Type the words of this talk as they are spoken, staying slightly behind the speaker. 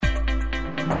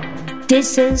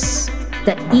This is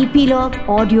the Epilogue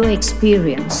Audio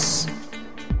Experience.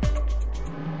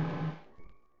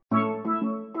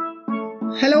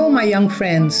 Hello, my young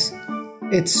friends.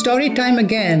 It's story time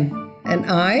again, and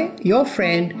I, your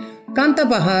friend Kanta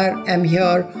Bahar, am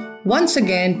here once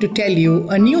again to tell you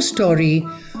a new story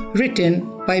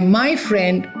written by my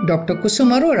friend Dr.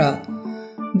 Kusum Arora.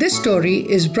 This story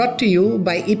is brought to you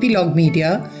by Epilogue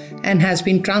Media and has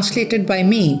been translated by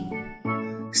me.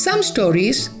 Some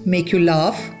stories make you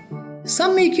laugh,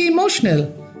 some make you emotional,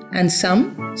 and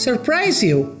some surprise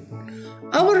you.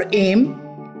 Our aim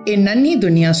in Nanhi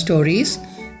Dunya Stories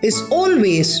is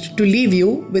always to leave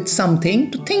you with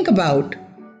something to think about.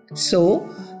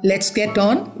 So, let's get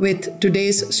on with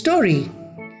today's story.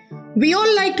 We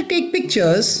all like to take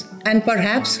pictures and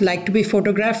perhaps like to be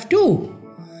photographed too.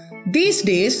 These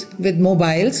days, with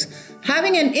mobiles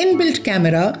having an inbuilt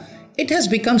camera, it has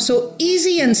become so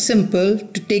easy and simple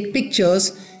to take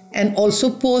pictures and also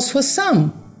pose for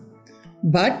some.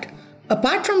 But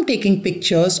apart from taking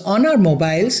pictures on our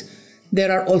mobiles,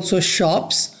 there are also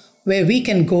shops where we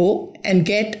can go and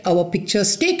get our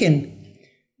pictures taken.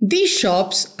 These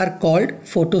shops are called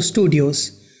photo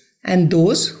studios, and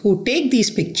those who take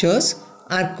these pictures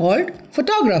are called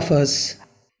photographers.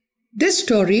 This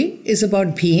story is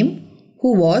about Bhim,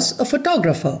 who was a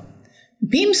photographer.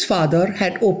 Bhim's father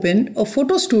had opened a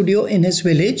photo studio in his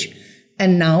village,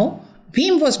 and now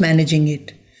Bhim was managing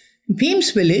it.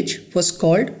 Bhim's village was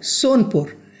called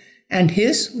Sonpur, and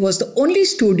his was the only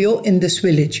studio in this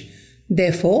village.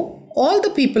 Therefore, all the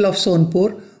people of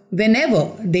Sonpur,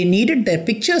 whenever they needed their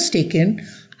pictures taken,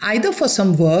 either for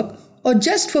some work or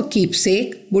just for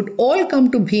keepsake, would all come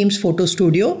to Bhim's photo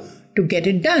studio to get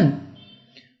it done.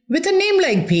 With a name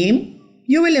like Bhim,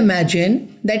 you will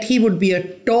imagine that he would be a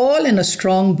tall and a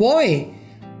strong boy.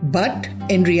 But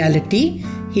in reality,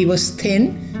 he was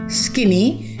thin,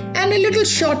 skinny, and a little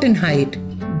short in height.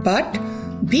 But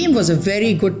Bhim was a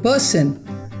very good person.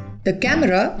 The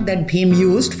camera that Bhim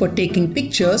used for taking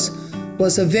pictures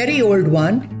was a very old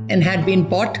one and had been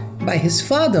bought by his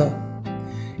father.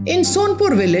 In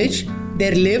Sonpur village,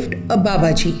 there lived a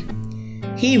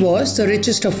Babaji. He was the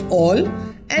richest of all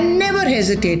and never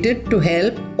hesitated to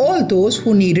help all those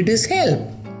who needed his help.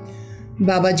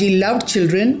 Babaji loved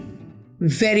children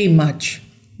very much,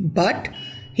 but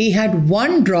he had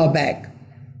one drawback.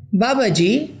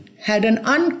 Babaji had an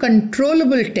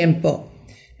uncontrollable temper,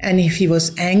 and if he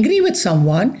was angry with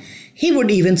someone, he would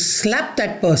even slap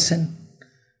that person.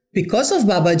 Because of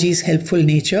Babaji's helpful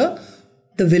nature,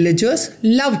 the villagers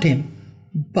loved him,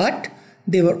 but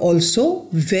they were also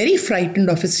very frightened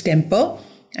of his temper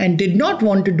and did not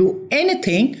want to do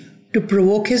anything to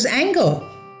provoke his anger.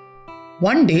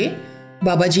 One day,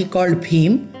 Babaji called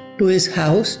Bhim to his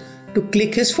house to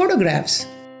click his photographs.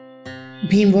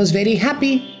 Bhim was very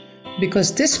happy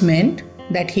because this meant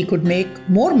that he could make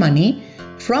more money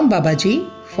from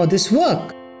Babaji for this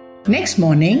work. Next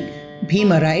morning,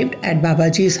 Bhim arrived at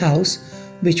Babaji's house,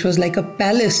 which was like a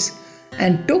palace,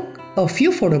 and took a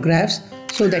few photographs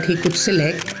so that he could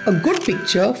select a good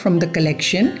picture from the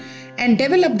collection and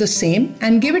develop the same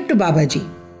and give it to Babaji.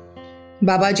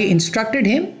 Babaji instructed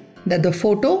him that the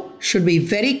photo should be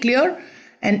very clear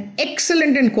and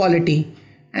excellent in quality,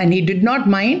 and he did not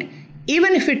mind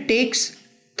even if it takes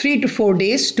 3 to 4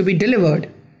 days to be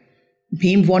delivered.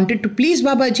 Bhim wanted to please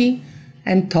Babaji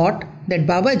and thought that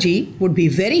Babaji would be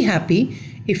very happy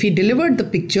if he delivered the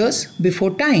pictures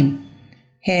before time.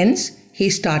 Hence,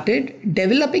 he started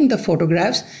developing the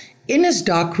photographs in his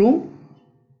dark room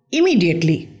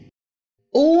immediately.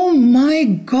 Oh my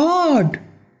God!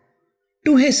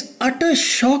 To his utter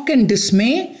shock and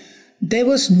dismay, there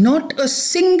was not a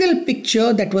single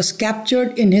picture that was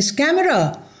captured in his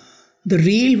camera. The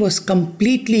reel was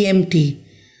completely empty.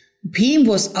 Bhim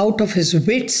was out of his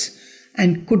wits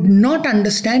and could not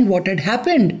understand what had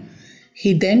happened.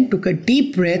 He then took a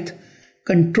deep breath,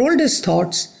 controlled his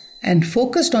thoughts, and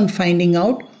focused on finding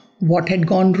out what had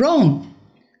gone wrong.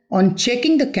 On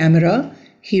checking the camera,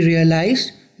 he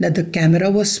realized that the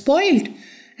camera was spoiled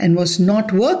and was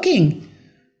not working.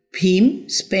 Bhim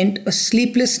spent a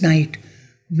sleepless night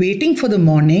waiting for the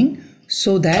morning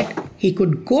so that he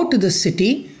could go to the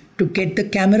city to get the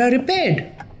camera repaired.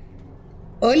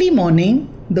 Early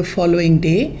morning the following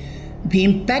day,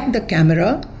 Bhim packed the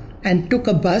camera and took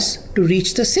a bus to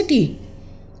reach the city.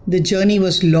 The journey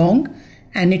was long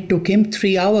and it took him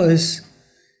 3 hours.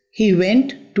 He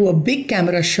went to a big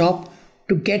camera shop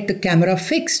to get the camera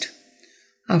fixed.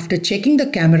 After checking the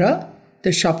camera,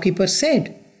 the shopkeeper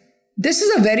said, "This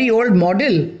is a very old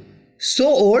model, so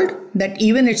old that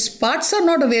even its parts are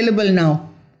not available now.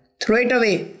 Throw it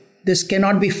away. This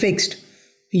cannot be fixed.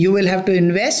 You will have to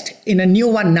invest in a new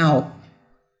one now.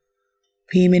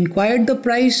 Bhim inquired the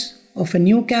price of a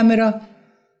new camera.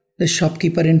 The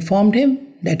shopkeeper informed him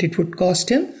that it would cost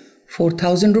him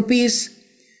 4,000 rupees.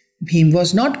 Bhim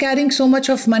was not carrying so much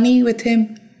of money with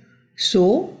him.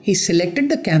 So he selected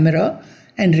the camera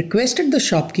and requested the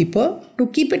shopkeeper to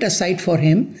keep it aside for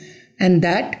him and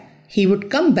that he would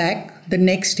come back the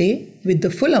next day with the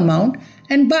full amount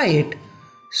and buy it.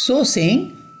 So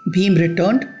saying, Bhim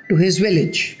returned to his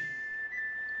village.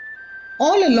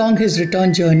 All along his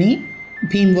return journey,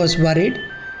 Bhim was worried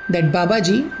that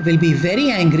Babaji will be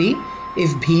very angry if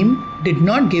Bhim did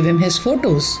not give him his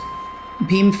photos.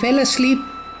 Bhim fell asleep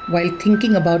while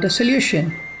thinking about a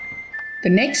solution. The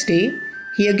next day,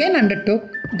 he again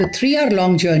undertook the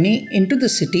 3-hour-long journey into the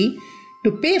city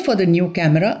to pay for the new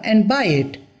camera and buy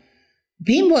it.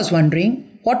 Bhim was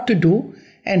wondering what to do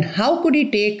and how could he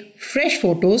take fresh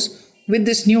photos with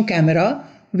this new camera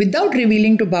without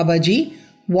revealing to Babaji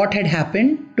what had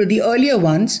happened to the earlier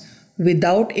ones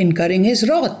without incurring his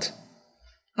wrath.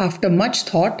 After much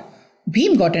thought,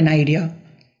 Bhim got an idea.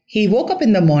 He woke up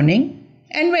in the morning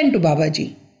and went to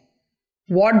Babaji.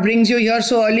 "What brings you here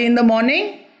so early in the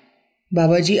morning?"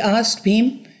 Babaji asked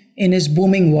Bhim in his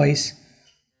booming voice.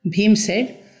 Bhim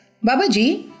said, "Babaji,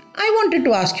 I wanted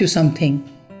to ask you something.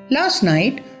 Last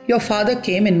night, your father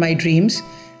came in my dreams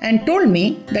and told me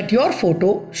that your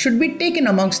photo should be taken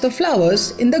amongst the flowers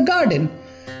in the garden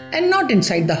and not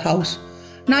inside the house.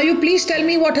 Now you please tell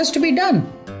me what has to be done."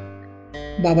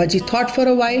 Babaji thought for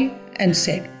a while and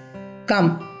said, "Come,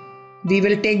 we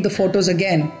will take the photos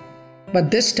again. But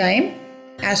this time,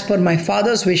 as per my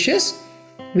father's wishes,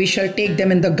 we shall take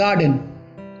them in the garden."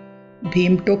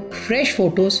 Bhim took fresh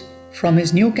photos from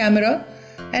his new camera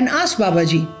and asked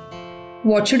Babaji,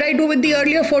 "What should I do with the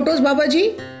earlier photos, Babaji?"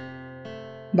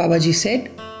 Babaji said,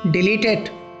 "Delete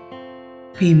it."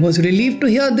 Bhim was relieved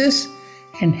to hear this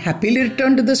and happily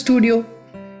returned to the studio.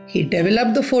 He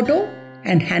developed the photo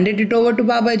and handed it over to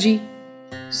Babaji.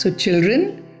 So children,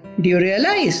 do you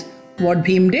realize what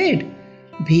Bhim did?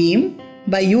 Bhim,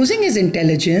 by using his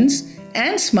intelligence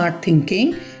and smart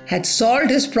thinking, had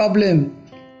solved his problem.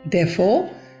 Therefore,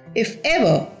 if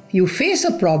ever you face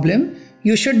a problem,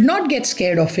 you should not get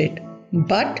scared of it,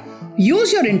 but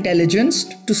use your intelligence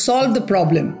to solve the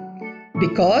problem,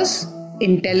 because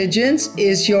intelligence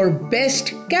is your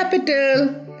best capital.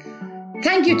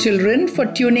 Thank you, children, for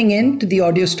tuning in to the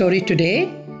audio story today.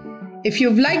 If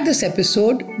you've liked this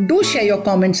episode, do share your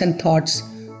comments and thoughts.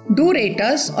 Do rate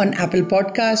us on Apple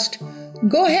Podcast.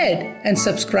 Go ahead and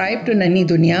subscribe to Nani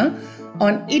Dunya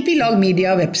on Epilogue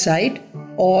Media website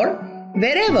or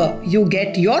wherever you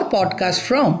get your podcast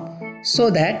from, so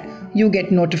that you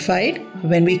get notified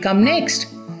when we come next.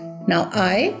 Now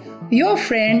I, your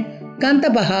friend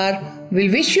Kanta Bahar,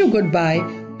 will wish you goodbye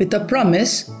with a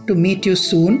promise to meet you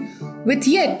soon with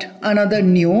yet another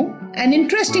new and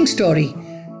interesting story.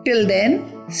 Till then,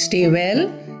 stay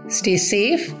well, stay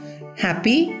safe,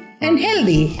 happy and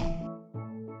healthy.